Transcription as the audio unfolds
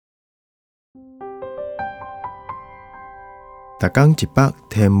逐天一幅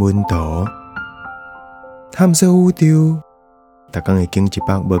天文图，探索宇宙。逐天会经一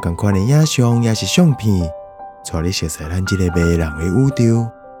幅无同款的影像，也是相片，带你熟悉咱这个迷人的宇宙。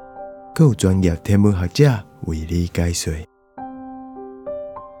更有专业天文学者为你解说。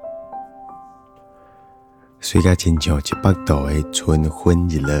媠甲亲像一幅图的春分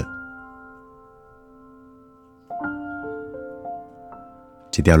日落，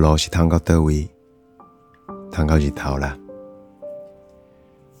这条路是通到倒位？通到日头啦。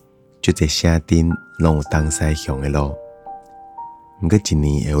这个城镇拢有东西向的路，不过一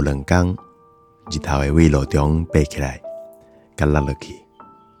年会有2天，日头会为路中爬起来，甲落落去。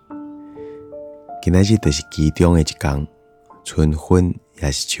今仔日就是其中的一天，春分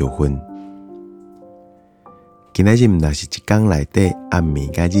也是秋分。今仔日毋但是一天内底暗暝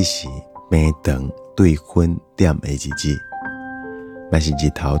甲日时平长对分点的日子，嘛是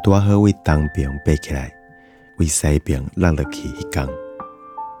日头拄好为东边爬起来，为西边落落去迄天。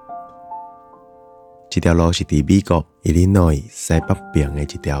这条路是伫美国伊利诺伊西北边的一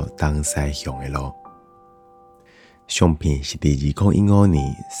条东西向的路。相片是伫2015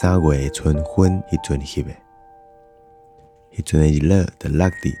年3月春分迄阵翕的，迄阵的日落就落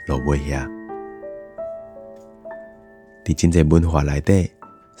伫路尾遐。伫真侪文化内底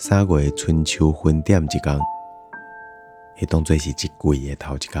，3月春秋分点一天，会当作是一季的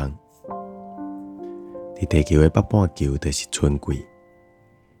头一天。伫地球的北半球就是春季，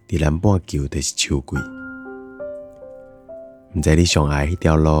伫南半球就是秋季。毋知你上爱迄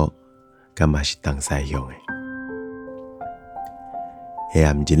条路，敢嘛是东西向的？黑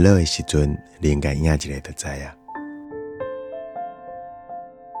暗日落的时阵，灵感影一下就知啊。